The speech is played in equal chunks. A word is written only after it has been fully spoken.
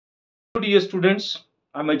Hello dear students,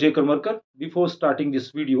 I'm Ajay Karmarkar. Before starting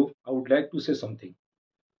this video, I would like to say something.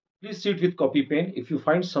 Please sit with copy pen. If you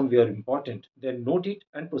find somewhere important, then note it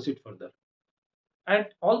and proceed further. And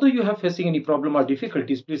although you have facing any problem or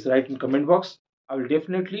difficulties, please write in comment box. I will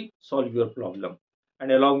definitely solve your problem.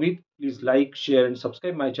 And along with, please like, share and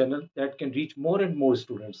subscribe my channel that can reach more and more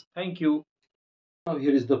students. Thank you. Now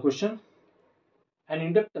here is the question. An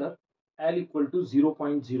inductor L equal to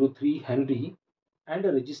 0.03 Henry and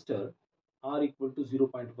a resistor R equal to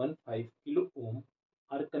 0.15 kilo ohm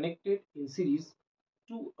are connected in series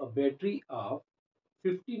to a battery of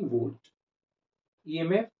 15-volt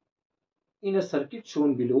EMF in a circuit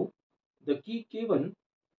shown below. The key K1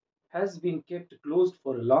 has been kept closed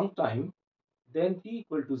for a long time. Then t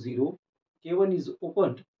equal to 0, K1 is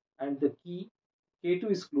opened and the key K2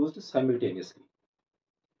 is closed simultaneously.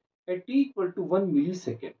 At t equal to 1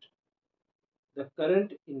 millisecond, the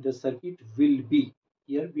current in the circuit will be,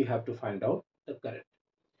 here we have to find out the current,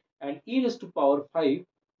 and e raised to power 5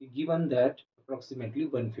 given that approximately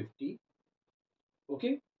 150.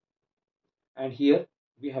 Okay, and here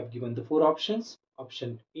we have given the four options.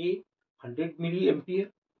 Option A 100 milliampere,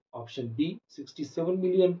 option B 67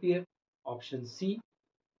 milliampere, option C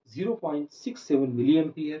 0.67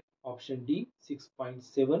 milliampere, option D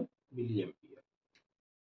 6.7 milliampere.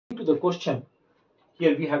 To the question,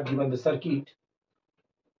 here we have given the circuit.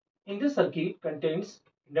 In this circuit contains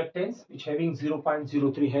inductance which having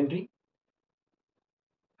 0.03 Henry,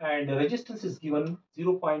 and resistance is given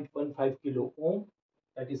 0.15 kilo ohm,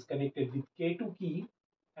 that is connected with K2 key,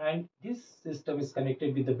 and this system is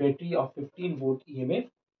connected with the battery of 15-volt EMF,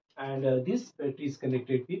 and this battery is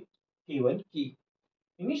connected with K1 key.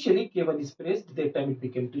 Initially K1 is pressed, that time it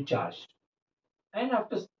became to charged, and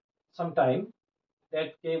after some time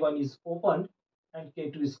that K1 is opened and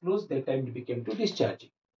K2 is closed, that time it became to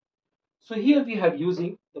discharging. So here we have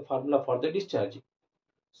using the formula for the discharging.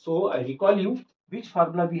 So I recall you which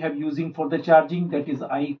formula we have using for the charging, that is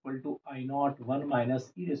I equal to I naught 1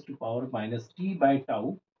 minus e raised to power minus t by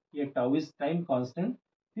tau. Here tau is time constant.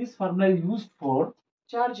 This formula is used for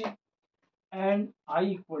charging, and I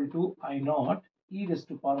equal to I naught e raised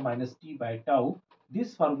to power minus t by tau.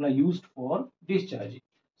 This formula used for discharging.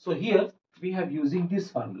 So here we have using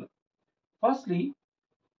this formula. Firstly,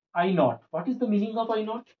 I naught. What is the meaning of I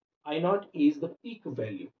naught? I naught is the peak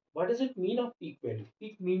value. What does it mean of peak value?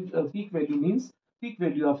 Peak value means peak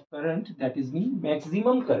value of current, that is mean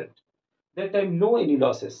maximum current. That time no any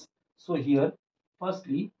losses. So here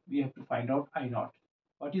firstly we have to find out I naught.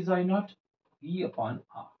 What is I naught? V upon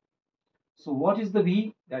R. So what is the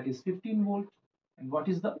V? That is 15 volt. And what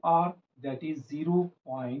is the R? That is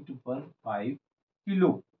 0.15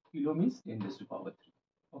 kilo. Kilo means 10 raised to power 3.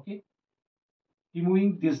 Okay.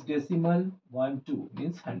 Removing this decimal, 1, 2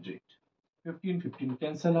 means 100. 15, 15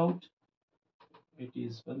 cancel out. It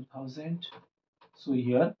is 1000. So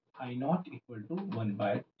here I naught equal to 1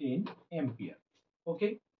 by 10 ampere.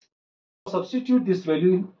 Okay. Substitute this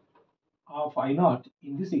value of I naught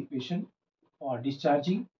in this equation for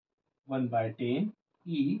discharging. 1 by 10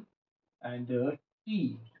 E and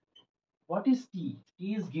T. What is T?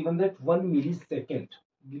 T is given that 1 millisecond.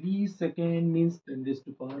 Millisecond means 10 raised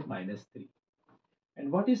to power minus 3. And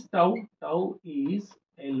what is tau? Tau is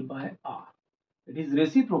L by R. It is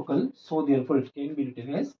reciprocal, so therefore it can be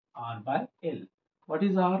written as R by L. What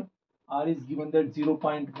is R? R is given that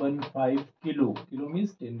 0.15 kilo. Kilo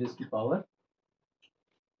means 10 raised to power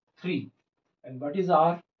 3. And what is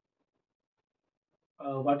R?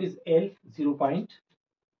 What is L?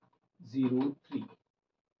 0.03.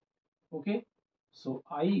 Okay. So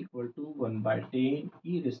I equal to 1 by 10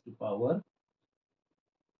 e raised to power.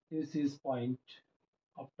 This is point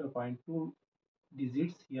after 0.2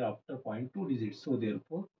 digits, here after 0.2 digits. So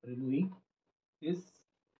therefore removing this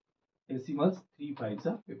decimals, 3 5s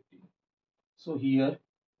are 15. So here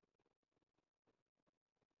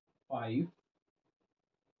 5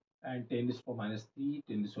 and 10 is for minus 3,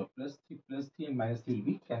 10 is for plus 3, plus 3 and minus 3 will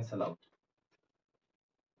be cancel out.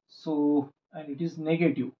 So, and it is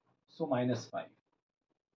negative, so minus 5.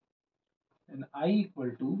 And I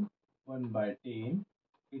equal to 1 by 10,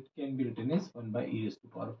 it can be written as 1 by e raised to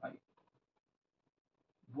power 5.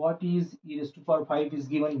 What is e raised to power 5 is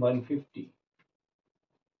given 150.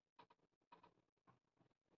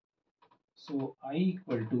 So I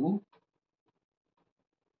equal to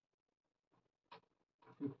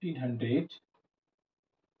 1500.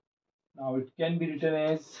 Now it can be written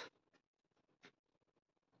as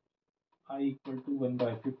I equal to 1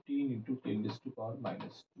 by 15 into 10 raised to power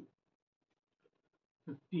minus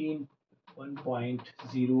 2. 15,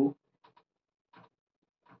 1.0,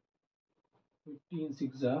 15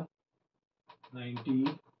 6 are 90,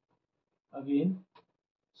 again.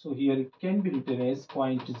 So here it can be written as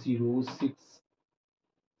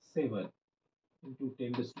 0.067 into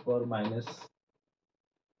 10 to the power minus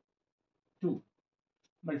 2.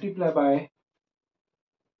 Multiply by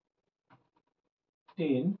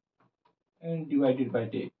 10 and divided by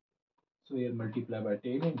 10. So here multiply by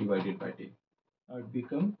 10 and divided by 10. Now it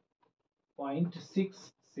becomes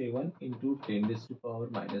 0.67 into 10 to the power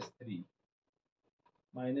minus 3.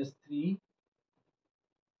 Minus 3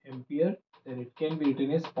 ampere. Then it can be written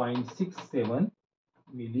as 0.67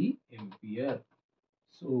 milliampere.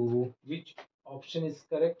 So which option is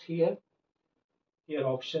correct here? Here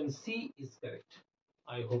option C is correct.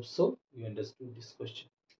 I hope so you understood this question.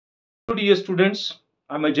 So dear students,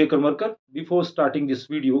 I'm Ajay Karmarkar. Before starting this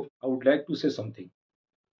video, I would like to say something.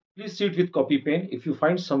 Please sit with copy pen. If you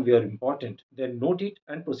find somewhere important, then note it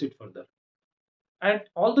and proceed further. And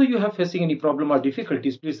although you have facing any problem or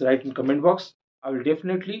difficulties, please write in comment box. I will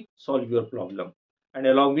definitely solve your problem. And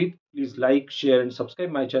along with, please like, share and subscribe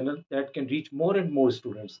my channel that can reach more and more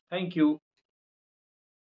students. Thank you.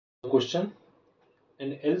 Question.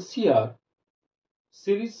 An LCR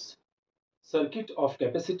series circuit of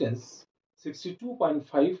capacitance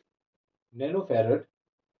 62.5 nanofarad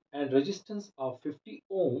and resistance of 50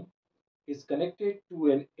 ohm is connected to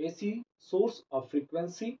an AC source of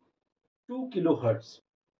frequency 2 kHz.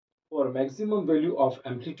 For maximum value of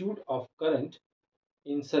amplitude of current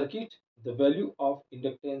in circuit, the value of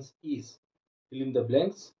inductance is, fill in the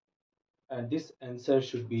blanks, and this answer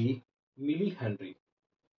should be millihenry.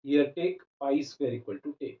 Here take pi square equal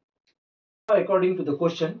to 10. According to the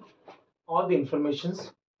question, all the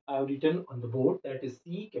informations I have written on the board, that is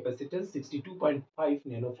C capacitance 62.5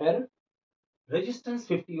 nanofarad, resistance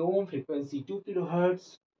 50 ohm, frequency 2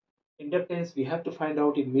 kilohertz, inductance we have to find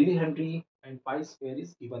out in millihenry, and pi square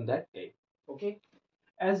is given that 10. Okay,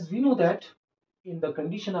 as we know that in the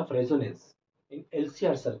condition of resonance in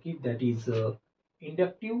LCR circuit, that is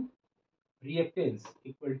inductive reactance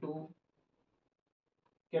equal to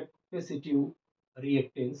capacitive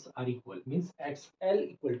reactance are equal, means XL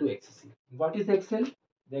equal to XC. What is XL?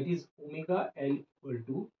 That is omega L equal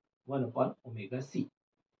to 1 upon omega C.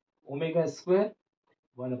 Omega square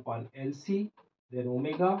 1 upon LC, then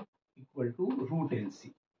omega equal to root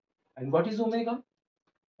LC. And what is omega?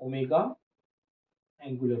 Omega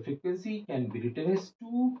angular frequency can be written as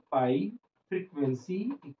 2 pi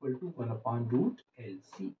frequency equal to 1 upon root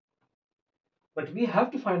LC. But we have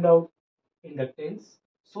to find out inductance.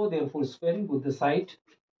 So therefore squaring both the side,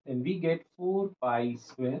 then we get 4 pi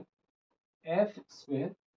square F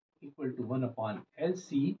square equal to 1 upon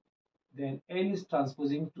LC. Then L is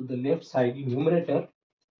transposing to the left side in numerator.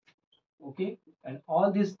 Okay, and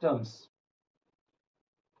all these terms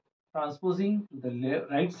transposing to the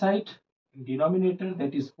right side in denominator,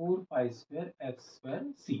 that is 4 pi square F square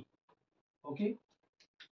C. Okay,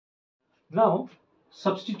 now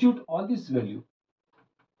substitute all this value.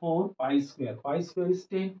 4 pi square is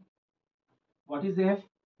 10. What is F?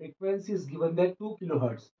 Frequency is given that 2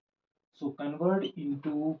 kilohertz. So convert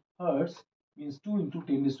into hertz, means 2 into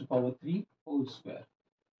 10 raised to power 3 whole square.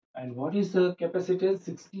 And what is the capacitance?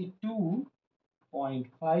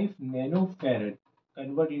 62.5 nanofarad.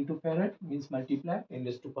 Convert into farad, means multiply 10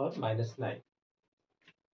 raised to power minus 9.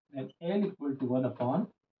 Then L equal to 1 upon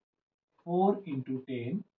 4 into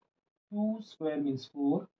 10. 2 square means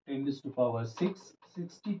 4, 10 raised to power 6,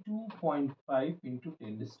 62.5 into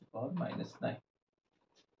 10 raised to power minus 9.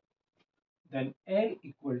 Then L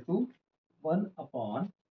equal to 1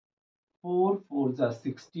 upon 4 4s are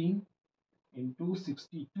 16 into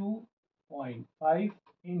 62.5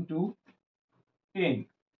 into 10,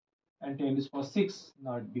 and 10 is for 6.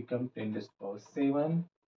 Now it becomes 10 is for 7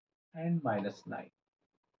 and minus 9.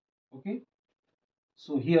 Okay,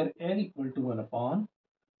 so here L equal to 1 upon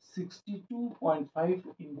 62.5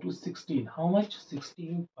 into 16. How much?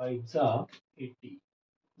 16 5s are 80.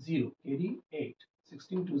 0 carry 8.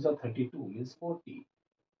 16 2s are 32, means 40.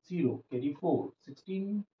 0 carry 4.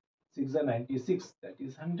 16 6 are 96, that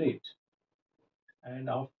is 100. And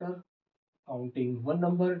after counting one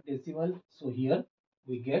number decimal, so here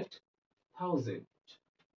we get 1000.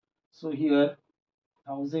 So here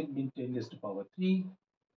 1000 means 10 raised to power 3,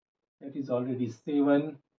 that is already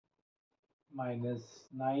 7 minus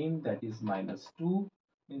 9, that is minus 2,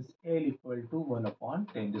 means L equal to 1 upon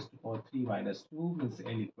 10 raised to power 3 minus 2, means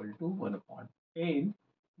L equal to 1 upon 10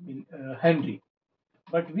 Henry.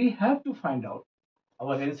 But we have to find out,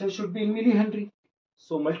 our answer should be in millihenry.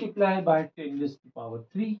 So multiply by 10 raised to power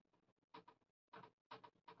 3.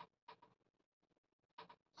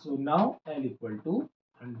 So now L equal to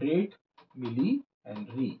 100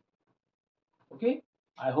 millihenry. Okay,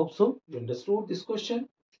 I hope so you understood this question.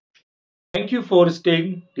 Thank you for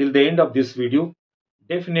staying till the end of this video.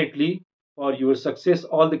 Definitely for your success,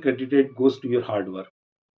 all the credit goes to your hard work.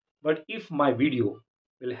 But if my video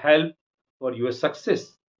will help for your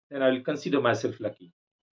success, then I will consider myself lucky.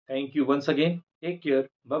 Thank you once again. Take care.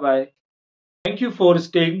 Bye bye. Thank you for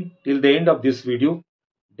staying till the end of this video.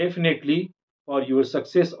 Definitely for your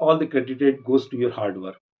success, all the credit goes to your hard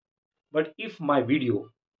work. But if my video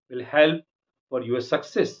will help for your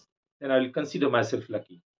success, then I will consider myself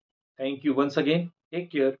lucky. Thank you once again.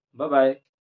 Take care. Bye bye.